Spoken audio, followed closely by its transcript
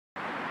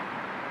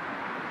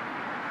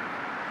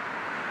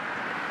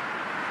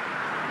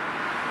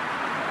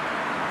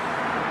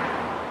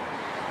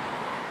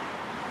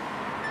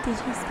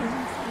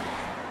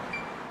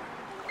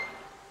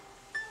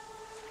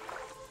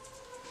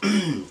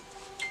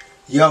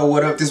Yo,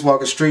 what up? This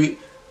Walker Street.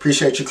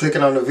 Appreciate you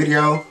clicking on the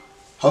video.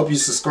 Hope you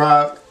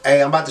subscribe.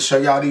 Hey, I'm about to show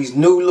y'all these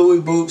new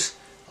Loewe boots.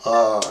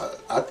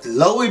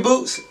 Loewe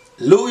boots.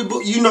 Loewe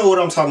boots. You know what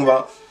I'm talking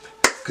about.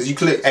 Cause you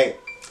click. Hey,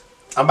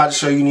 I'm about to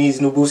show you these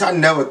new boots. I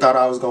never thought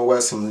I was gonna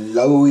wear some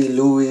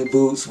Loewe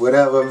boots,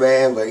 whatever,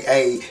 man. But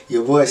hey,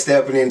 your boy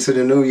stepping into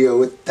the new year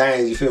with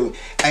things. You feel me?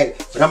 Hey,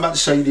 but I'm about to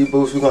show you these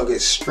boots. We're gonna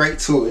get straight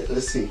to it.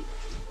 Let's see.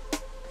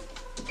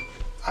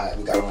 All right,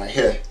 we got them right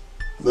here.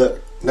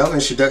 Look, no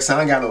introduction.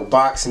 I ain't got no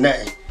box,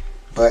 nothing.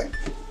 But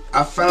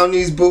I found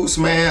these boots,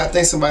 man. I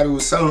think somebody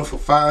was selling them for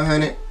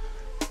 $500.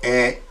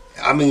 And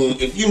I mean,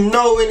 if you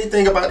know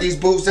anything about these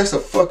boots, that's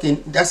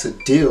a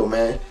deal,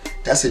 man.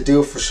 That's a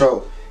deal for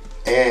sure.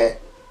 And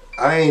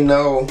I ain't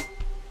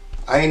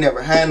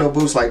never had no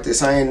boots like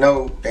this. I ain't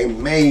know they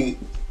made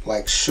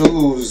like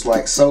shoes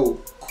like so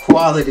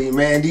quality,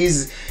 man.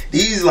 These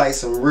like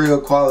some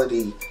real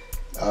quality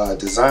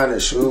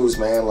designer shoes,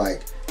 man.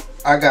 Like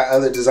I got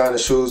other designer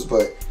shoes,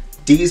 but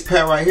these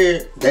pair right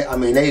here, they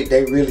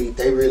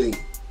really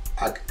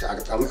I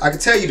can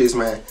tell you this,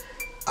 man.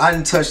 I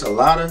done touched a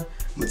lot of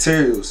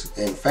materials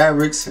and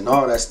fabrics and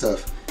all that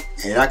stuff,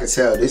 and I can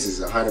tell this is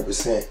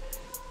 100%,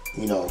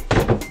 you know,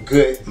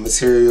 good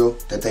material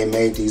that they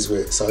made these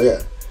with. So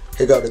yeah,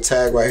 here go the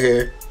tag right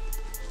here,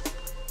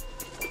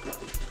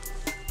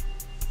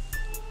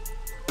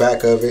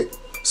 back of it.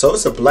 So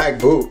it's a black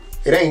boot.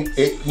 It ain't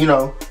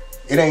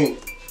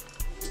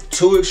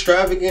too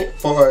extravagant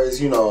far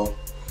as, you know,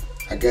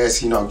 I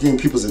guess, you know, getting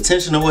people's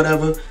attention or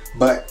whatever,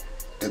 but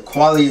the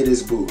quality of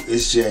this boot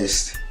is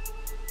just,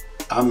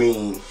 I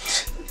mean,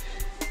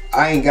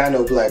 I ain't got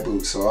no black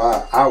boots, so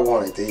I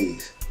wanted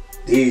these.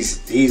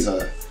 These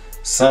are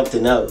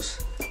something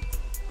else,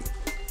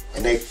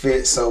 and they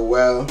fit so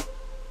well.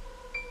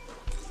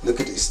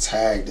 Look at this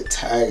tag. The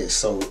tag is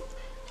so,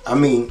 I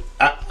mean,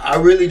 I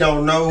really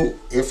don't know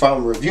if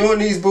I'm reviewing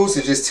these boots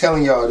or just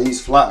telling y'all these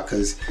fly,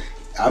 because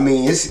I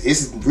mean,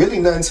 it's really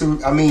nothing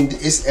to, I mean,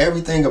 it's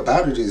everything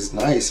about it is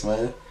nice,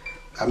 man.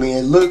 I mean,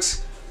 it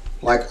looks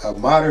like a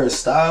modern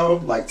style,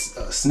 like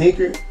a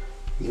sneaker,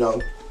 you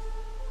know,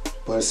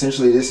 but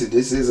essentially this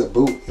is a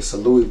boot. It's a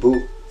Loewe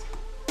boot,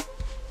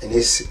 and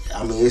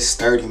I mean, it's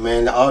sturdy,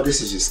 man. All this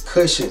is just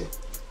cushion,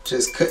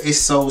 it's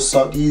so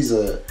soft. These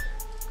are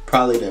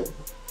probably the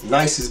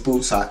nicest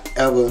boots I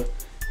ever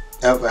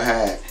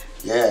had.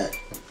 Yeah.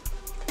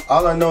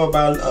 All I know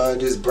about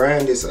this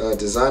brand is a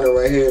designer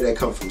right here that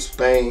come from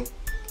Spain.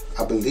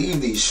 I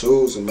believe these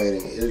shoes are made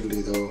in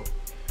Italy though.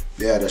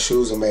 Yeah, the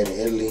shoes are made in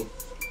Italy.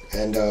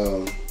 And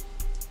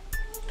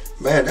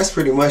man, that's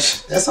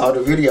all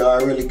the video I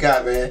really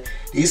got, man.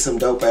 These some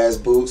dope ass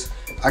boots.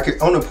 I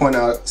want to point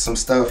out some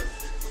stuff.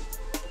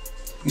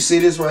 You see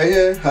this right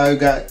here? How it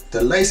got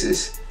the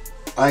laces?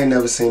 I ain't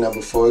never seen that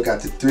before. It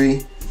got the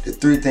three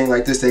thing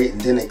like this.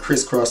 And then they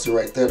crisscrossed it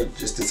right there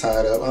just to tie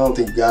it up. I don't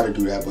think you gotta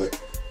do that, but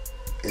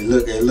it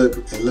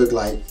looked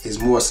like it's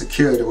more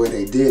secure the way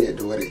they did it,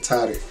 the way they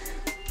tied it.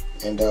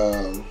 And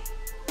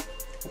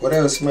what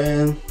else,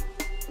 man?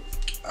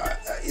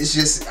 It's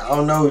just, I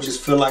don't know, it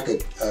just feel like a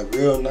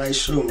real nice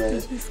shoe,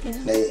 man.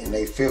 And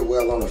they fit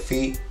well on the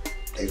feet.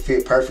 They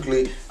fit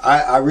perfectly.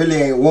 I really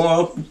ain't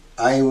warm.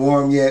 I ain't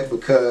warm yet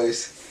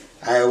because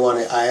I ain't want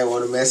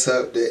to mess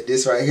up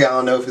this right here. I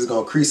don't know if it's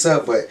gonna crease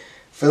up, but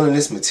feeling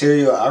this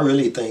material, I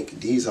really think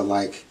these are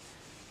like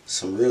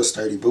some real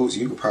sturdy boots.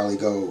 You could probably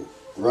go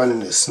run in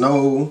the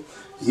snow,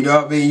 you know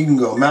what I mean? You can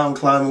go mountain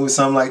climbing with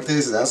something like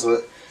this. That's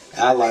what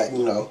I like,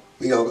 you know.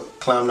 We gonna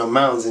climb them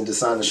mountains and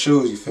design the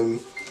shoes, you feel me?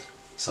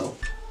 So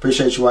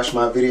appreciate you watching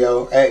my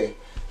video. Hey,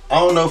 I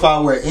don't know if I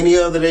wear any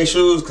other their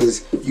shoes,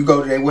 because you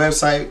go to their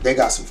website, they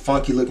got some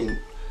funky looking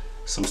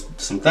some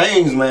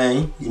things,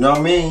 man, you know what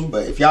I mean?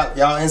 But if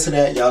y'all into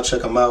that, y'all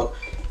check them out.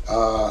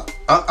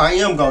 I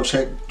am gonna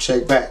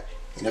check back,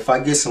 and if I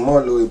get some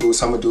more Loewe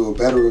boots, I'm gonna do a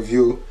better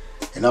review.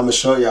 And I'm gonna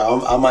show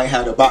y'all. I might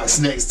have the box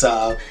next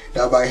time.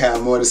 I might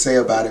have more to say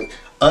about it.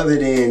 Other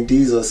than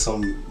these are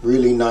some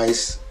really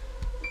nice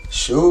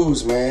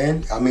shoes,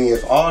 man. I mean,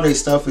 if all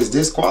this stuff is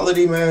this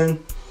quality,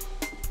 man,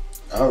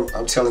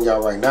 I'm telling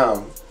y'all right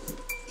now,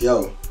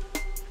 yo,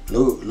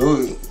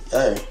 Loewe,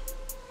 hey,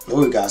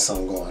 Loewe got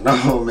something going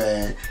on,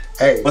 man.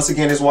 Hey, once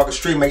again, this Walker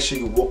Street. Make sure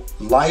you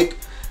like,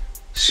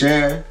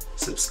 share,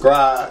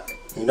 subscribe.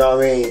 You know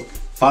what I mean?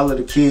 Follow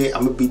the kid.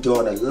 I'm gonna be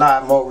doing a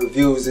lot more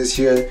reviews this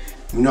year.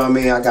 You know what I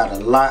mean? I got a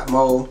lot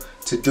more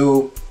to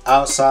do.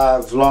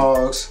 Outside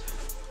vlogs,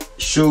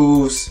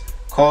 shoes,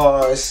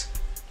 cars,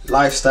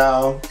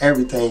 lifestyle,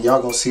 everything.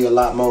 Y'all gonna see a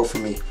lot more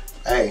from me.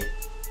 Hey,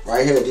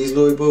 right here, these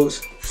Loewe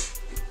boots.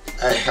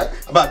 Hey,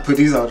 I'm about to put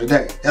these on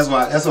today. That's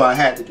why I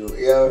had to do it,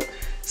 yo.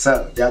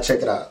 So, y'all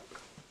check it out.